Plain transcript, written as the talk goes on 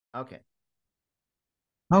Okay.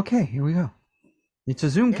 Okay, here we go. It's a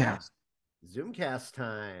Yeah. Zoomcast. Zoomcast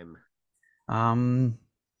time. Um,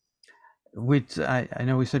 which I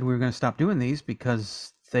know we said we were going to stop doing these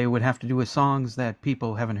because they would have to do with songs that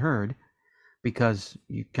people haven't heard because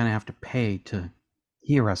you kind of have to pay to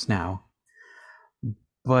hear us now.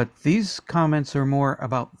 But these comments are more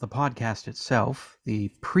about the podcast itself, the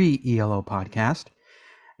Pre-ELO podcast,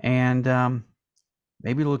 and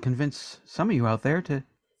maybe it'll convince some of you out there to,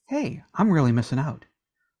 hey, I'm really missing out.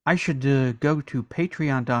 I should go to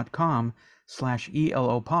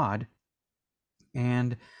patreon.com/ELOpod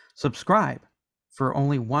and subscribe for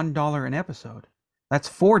only $1 an episode. That's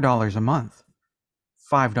 $4 a month.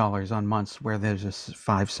 $5 on months where there's just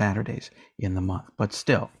 5 Saturdays in the month, but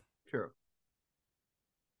still. True.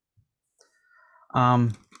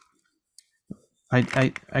 Um,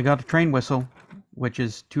 I got a train whistle, which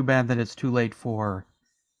is too bad that it's too late for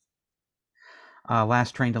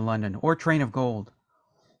Last Train to London or Train of Gold.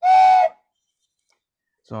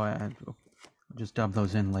 So I'll just dub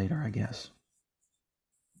those in later, I guess.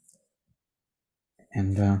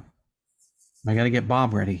 And I got to get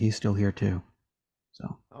Bob ready. He's still here too.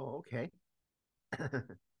 So Oh, okay.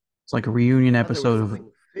 it's like a reunion Thought there was episode of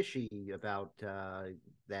something fishy about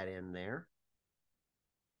that in there.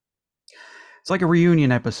 It's like a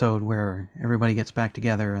reunion episode where everybody gets back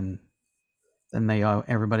together and then they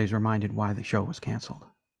everybody's reminded why the show was canceled.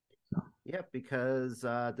 So, Yep, because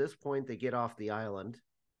at this point they get off the island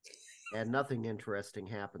and nothing interesting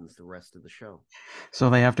happens the rest of the show. so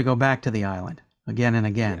they have to go back to the island again and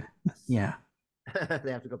again. Yes. Yeah.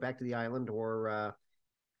 They have to go back to the island or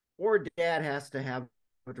dad has to have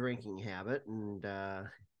a drinking habit and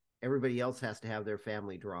everybody else has to have their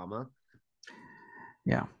family drama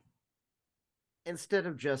Yeah. instead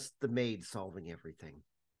of just the maid solving everything.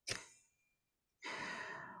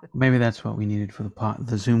 Maybe that's what we needed for the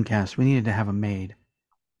Zoomcast. We needed to have a maid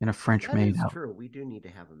in a French That maid is out true. We do need to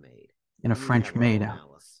have a maid. in a We need to French have our maid own out.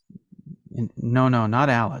 Alice. No, no, not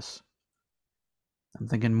Alice. I'm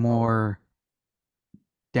thinking Oh, more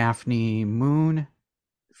Daphne Moon,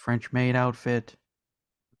 French maid outfit,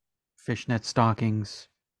 fishnet stockings,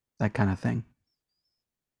 that kind of thing.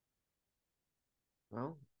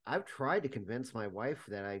 well, I've tried to convince my wife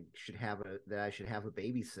that I should have a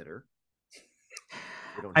babysitter.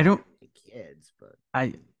 We don't I have don't any kids, but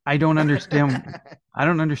I I don't understand. I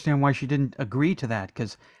don't understand why she didn't agree to that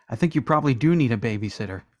because I think you probably do need a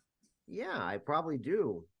babysitter. yeah, I probably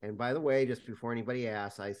do. And by the way, just before anybody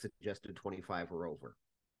asks, I suggested 25 or over.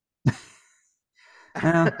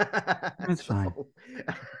 Yeah, that's fine. So,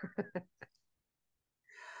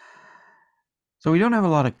 So we don't have a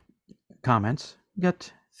lot of comments. We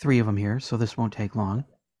got three of them here, so this won't take long.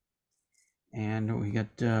 And we got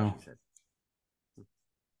she said,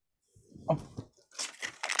 oh,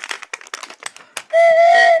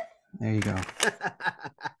 there you go.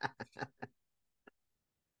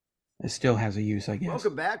 It still has a use, I guess.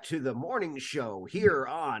 welcome back to the morning show here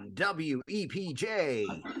on WEPJ.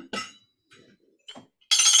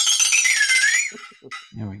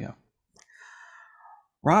 There we go.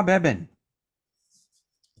 Rob Eben.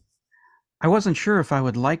 I wasn't sure if I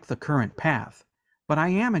would like the current path, but I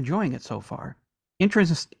am enjoying it so far.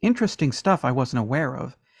 Interesting stuff I wasn't aware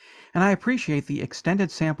of, and I appreciate the extended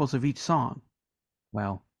samples of each song.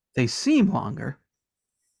 Well, they seem longer.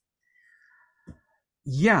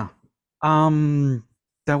 Yeah.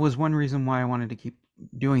 That was one reason why I wanted to keep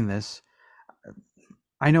doing this.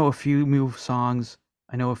 I know a few Move songs.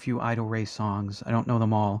 I know a few Idle Race songs. I don't know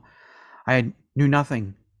them all. Knew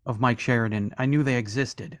nothing of Mike Sheridan. I knew they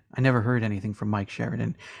existed. I never heard anything from Mike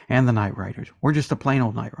Sheridan and the Night Riders. We're just the plain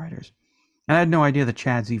old Night Riders. And I had no idea the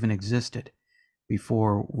Chads even existed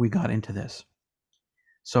before we got into this.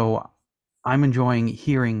 So I'm enjoying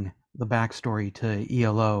hearing the backstory to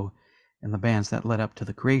ELO and the bands that led up to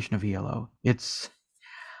the creation of ELO.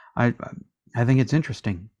 I I think it's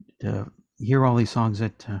interesting to hear all these songs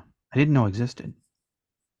that I didn't know existed.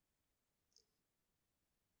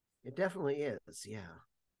 It definitely is, yeah.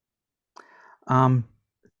 Um,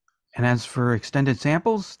 and as for extended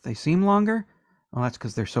samples, they seem longer. Well, that's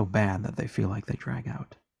because they're so bad that they feel like they drag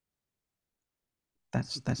out.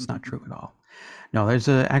 That's not true at all. No, there's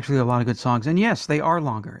actually a lot of good songs, and yes, they are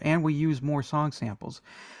longer, and we use more song samples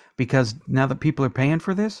because now that people are paying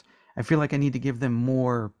for this, I feel like I need to give them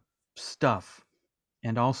more stuff,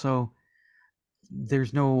 and also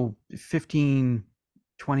there's no 15,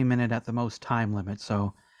 20 minute at the most time limit.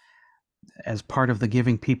 So as part of the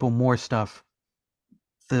giving people more stuff,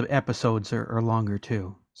 the episodes are longer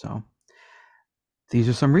too. So these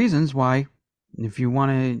are some reasons why, if you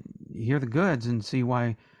want to hear the goods and see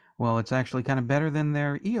why Well, it's actually kind of better than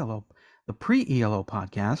their ELO. The pre-ELO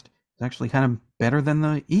podcast is actually kind of better than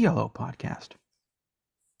the ELO podcast.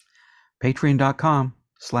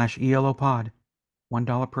 Patreon.com/ELO pod.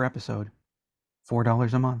 $1 per episode.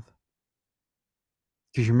 $4 a month.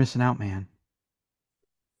 Because you're missing out, man.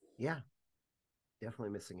 Yeah,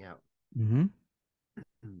 definitely missing out. Mm-hmm.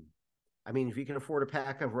 I mean, if you can afford a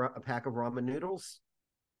pack of ramen noodles,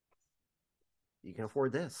 you can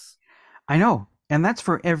afford this. I know. And that's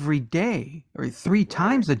for every day, or 3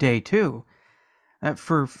 times a day, too.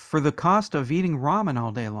 For the cost of eating ramen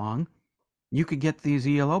all day long, you could get these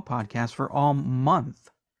ELO podcasts for all month.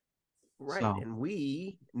 Right. So, And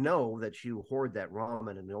we know that you hoard that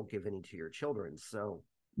ramen and don't give any to your children. So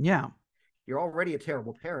yeah. you're already a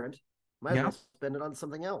terrible parent. Might as Yeah, well spend it on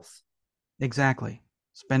something else. exactly.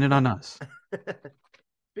 Spend it on us.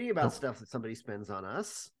 Speaking about So, stuff that somebody spends on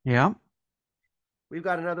us, yeah. we've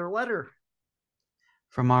got another letter.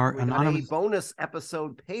 From our We got a anonymous, bonus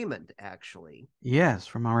episode payment, actually, yes,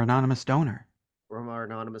 from our anonymous donor. from our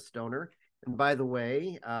anonymous donor. And by the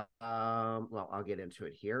way, well, I'll get into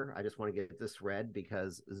it here. I just want to get this read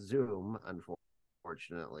because Zoom,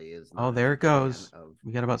 unfortunately, is Oh, not a there big it fan goes. of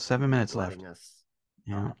We got about 7 minutes left. letting us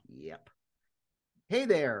Yeah. talk. Yep. Hey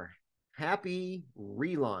there. Happy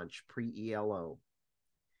relaunch pre-ELO.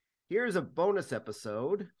 Here's a bonus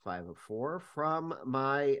episode, 5 of 4, from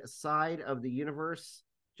my side of the universe.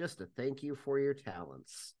 Just a thank you for your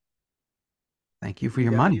talents. Thank you for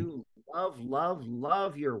your money.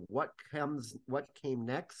 Love your what came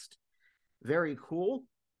next. Very cool.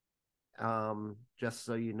 Just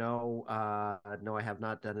so you know, no, I have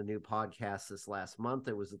not done a new podcast this last month.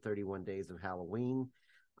 It was the 31 days of Halloween.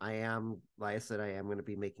 Like I said, I am going to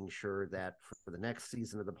be making sure that for the next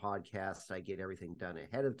season of the podcast, I get everything done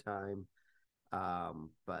ahead of time.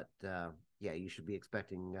 But yeah, you should be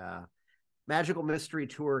expecting Magical Mystery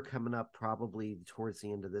Tour coming up probably towards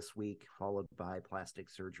the end of this week, followed by Plastic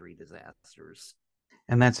Surgery Disasters.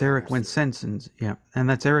 And that's Eric Winsensen's, yeah. And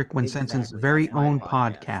that's Eric Winsensen's Exactly. very That's my own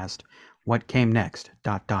podcast. What Came Next, ...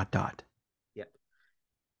 Yep.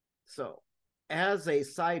 So, as a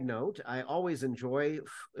side note, I always enjoyed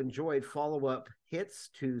follow-up hits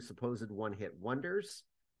to supposed one-hit wonders.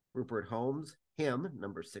 Rupert Holmes, Him,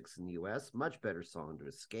 number 6 in the US, much better song to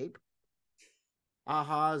escape.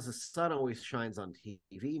 Aha's The Sun Always Shines on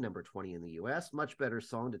TV, number 20 in the US, much better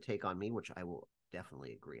song to Take on Me, which I will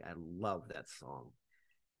definitely agree. I love that song.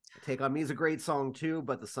 Take on Me is a great song too,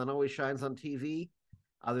 but The Sun Always Shines on TV,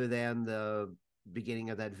 other than the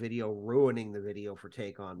beginning of that video ruining the video for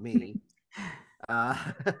Take on Me.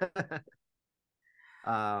 The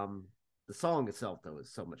song itself, though,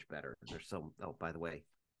 is so much better. Oh, by the way,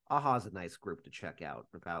 Aha's a nice group to check out.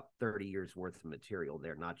 About 30 years worth of material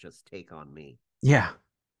there, not just Take on Me. Yeah.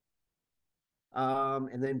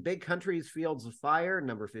 And then Big Country's Fields of Fire,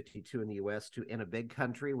 number 52 in the US, to In a Big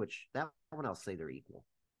Country, which that one I'll say they're equal.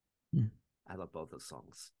 I love both those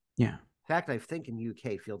songs. Yeah. In fact, I think in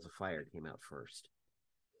UK, Fields of Fire came out first,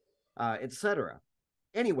 etc.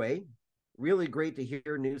 Anyway, really great to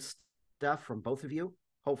hear new stuff from both of you.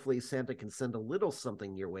 Hopefully Santa can send a little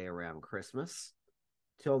something your way around Christmas.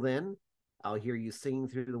 Till then, I'll hear you singing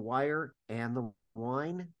through the wire and the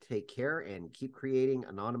wine. Take care and keep creating.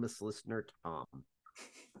 Anonymous listener Tom.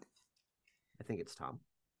 I think it's Tom.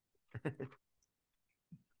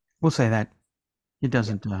 We'll say that. It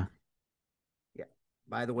doesn't. Yeah.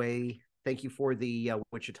 By the way, thank you for the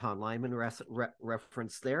Wichita lineman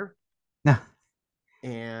reference there. Yeah.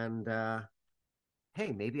 And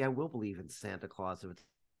hey, maybe I will believe in Santa Claus if it's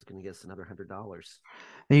going to get us another $100.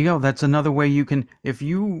 There you go. That's another way you can. If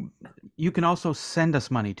you can also send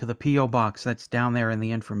us money to the P.O. box that's down there in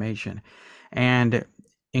the information, and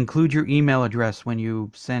include your email address when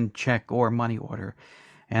you send check or money order,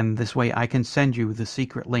 and this way I can send you the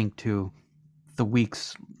secret link to the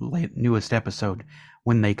week's newest episode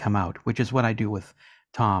when they come out, which is what I do with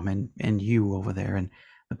Tom and you over there and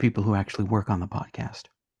the people who actually work on the podcast.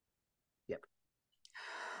 Yep.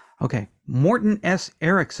 Okay, Morton S.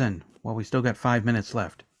 Erickson. Well, we still got 5 minutes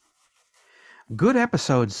left. Good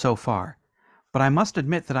episodes so far, but I must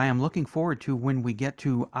admit that I am looking forward to when we get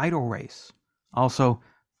to Idol Race. Also,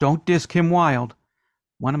 don't diss Kim Wilde,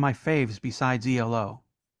 one of my faves besides ELO.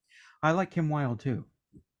 I like Kim Wilde too.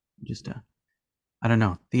 Just I don't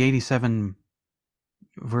know. The 87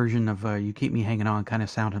 version of You Keep Me Hanging On kind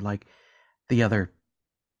of sounded like the other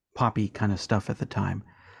poppy kind of stuff at the time.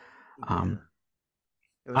 Yeah.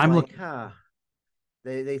 It was I'm like,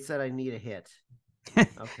 they said I need a hit.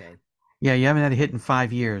 Okay. Yeah, you haven't had a hit in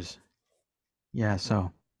 5 years. Yeah,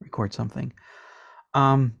 so record something.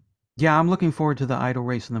 Yeah, I'm looking forward to the Idol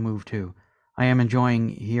Race and the Move too. I am enjoying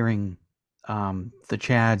hearing the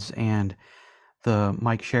Chads and the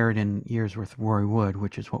Mike Sheridan years with Roy Wood,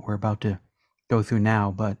 which is what we're about to go through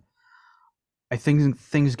now. But I think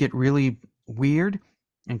things get really weird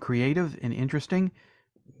and creative and interesting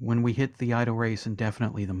when we hit the idle race and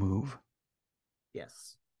definitely the move.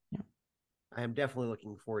 Yes. Yeah. I am definitely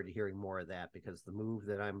looking forward to hearing more of that because the move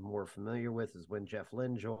that I'm more familiar with is when Jeff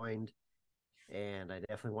Lynne joined. And I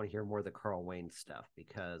definitely want to hear more of the Carl Wayne stuff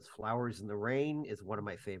because Flowers in the Rain is one of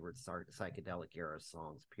my favorite psychedelic era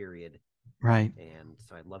songs, period. Right. And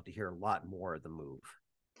so I'd love to hear a lot more of the move.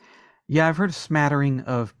 Yeah, I've heard a smattering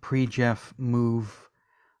of pre-Jeff move.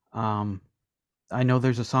 Um, I know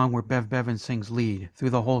there's a song where Bev Bevan sings lead through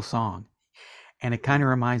the whole song, and it kind of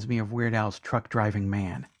reminds me of Weird Al's Truck Driving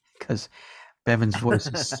Man because Bevan's voice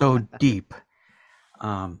is so deep.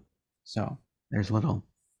 Um, so there's a little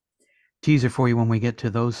teaser for you when we get to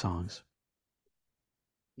those songs.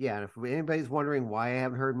 Yeah, and if anybody's wondering why I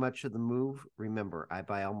haven't heard much of the move, remember I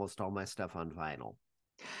buy almost all my stuff on vinyl,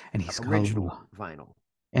 And he's got original vinyl,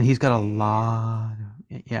 a and lot.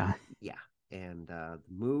 Yeah, yeah, and the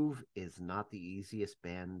move is not the easiest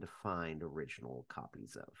band to find original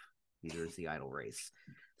copies of. Neither is the Idle Race.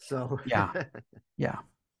 So yeah, yeah.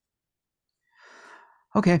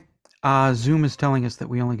 Okay. Zoom is telling us that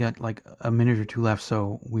we only got like a minute or two left,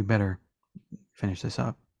 so we better finish this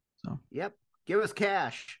up. So yep, give us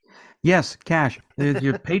cash. yes, cash.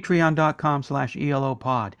 Your patreon.com/ELO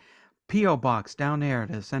pod. P.O. box down there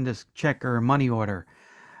to send us check or money order.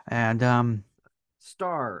 And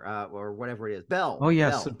Star or whatever it is. oh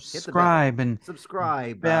yeah, Hit the bell. subscribe and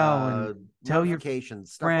Subscribe, bell and tell your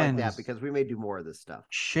notifications, stuff like that, friends. because we may do more of this stuff.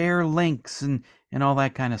 Share links and all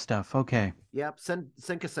that kind of stuff. Okay. Yep,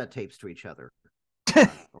 send cassette tapes to each other. Oh,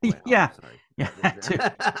 wait, Yeah. sorry. Yeah, that too.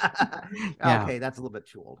 Yeah. Okay, that's a little bit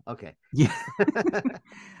too old. Okay. Yeah.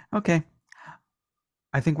 Okay.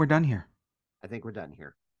 I think we're done here. I think we're done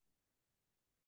here.